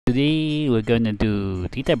Today we're going to do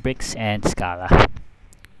Databricks and Scala.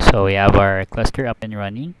 So we have our cluster up and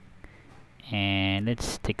running, and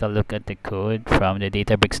let's take a look at the code from the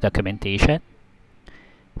Databricks documentation.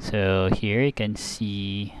 So here you can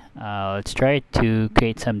see, let's try to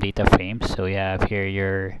create some data frames. So we have here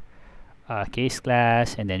your case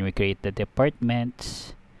class, and then we create the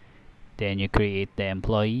departments, then you create the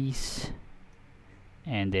employees,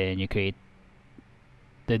 and then you create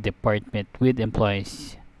the department with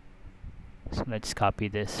employees. So let's copy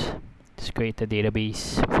this. Let's create a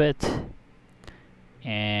database of it,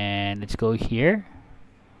 and let's go here.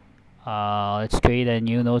 Let's create a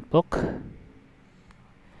new notebook.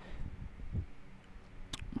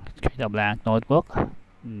 Let's create a blank notebook.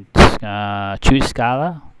 Choose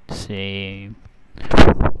Scala. Say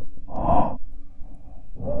sample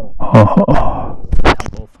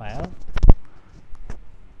file,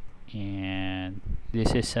 and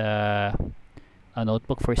this is a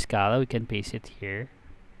notebook for Scala. We can paste it here.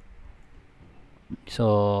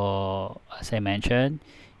 So as I mentioned,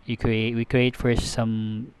 we create first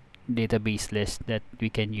some database list that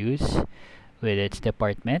we can use with its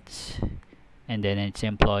departments and then its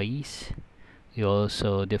employees. We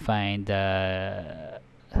also define the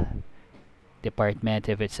department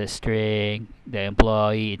if it's a string, the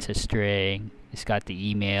employee it's a string, it's got the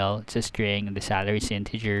email, it's a string, and the salary is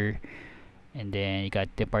integer. And then you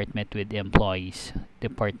got department with employees,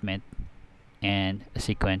 department, and a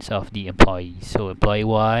sequence of the employees. So employee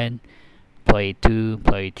 1, employee 2,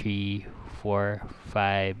 employee 3, 4,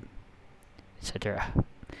 5, etc.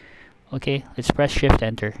 Okay, let's press Shift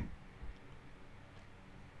Enter.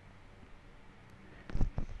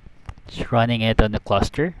 It's running it on the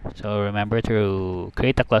cluster. So remember to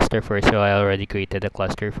create a cluster first. So I already created a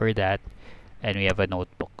cluster for that, and we have a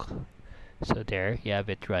notebook. So there you have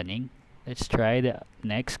it running. Let's try the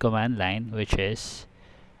next command line, which is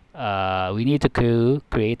we need to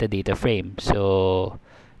create a data frame. So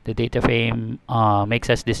the data frame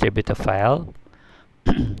makes us distribute a file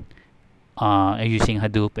using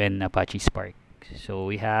Hadoop and Apache Spark. So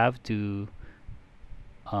we have to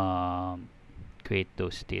create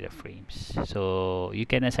those data frames. So you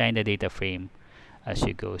can assign the data frame as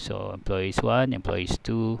you go. So employees 1, employees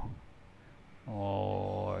 2,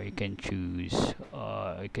 or you can choose,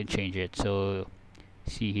 you can change it. So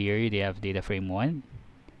see here, they have data frame 1,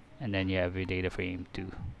 and then you have your data frame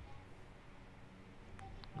 2.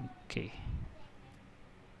 Okay,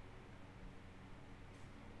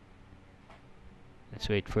 let's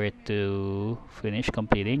wait for it to finish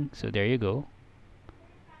completing. So there you go,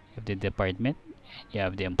 you have the department and you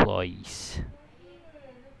have the employees.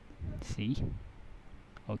 See?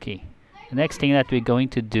 Okay, the next thing that we're going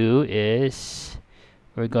to do is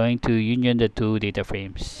we're going to union the two data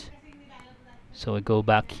frames. So we go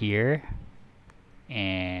back here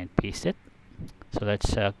and paste it. So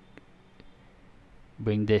let's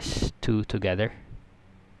bring this two together,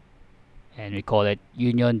 and we call it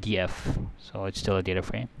union df. So it's still a data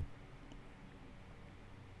frame.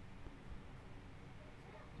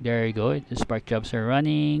 There you go, the Spark jobs are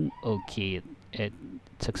running. Okay, it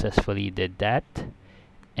successfully did that.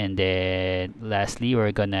 And then lastly,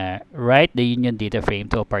 we're gonna write the union data frame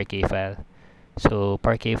to a Parquet file. So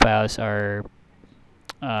Parquet files are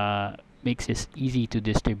makes it easy to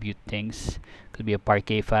distribute things. Could be a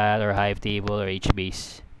Parquet file or Hive table or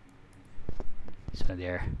HBase. So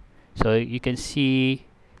there. So you can see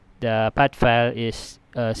the path file is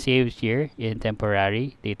saved here in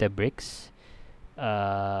temporary Databricks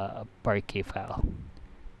Parquet file.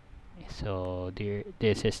 So there,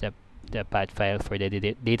 this is the path file for the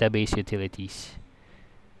database utilities.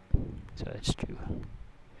 So that's true.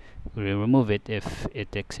 We'll remove it if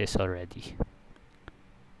it exists already.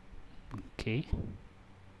 Okay,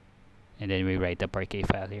 and then we write the Parquet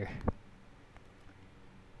file here.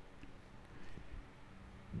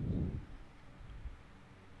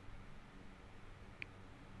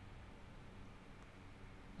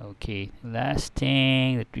 Okay, last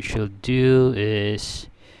thing that we should do is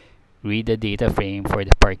read the data frame for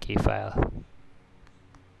the Parquet file.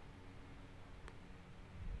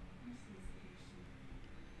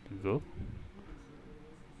 There we go.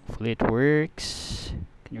 Hopefully it works.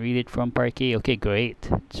 Can you read it from Parquet? Okay, great,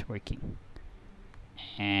 it's working.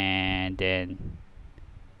 And then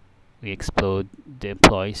we explode the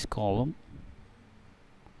employees column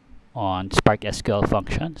on Spark SQL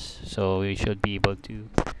functions. So we should be able to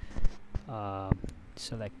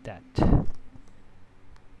select that,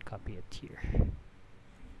 copy it here.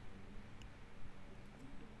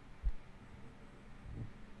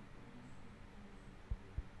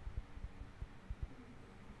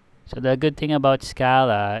 So the good thing about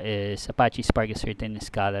Scala is Apache Spark is written in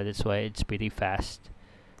Scala. That's why it's pretty fast.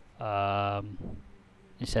 Um,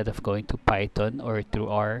 Instead of going to Python or through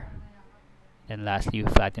R. And lastly, we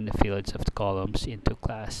flatten the fields of the columns into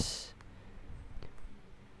class.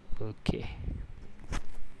 Okay.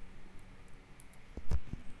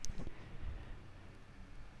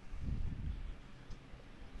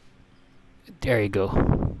 There you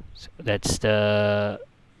go. So that's the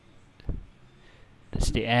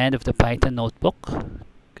end of the Python notebook. You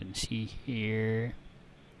can see here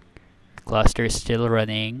cluster is still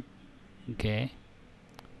running. Okay.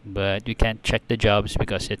 But we can't check the jobs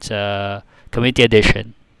because it's a community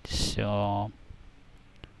edition. So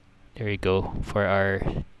there you go for our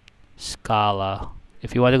Scala.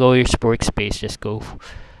 If you want to go to your workspace, just go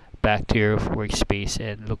back to your workspace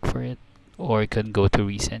and look for it, or you can go to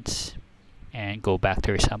recents and go back to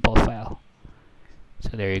your sample file.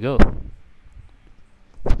 So there you go.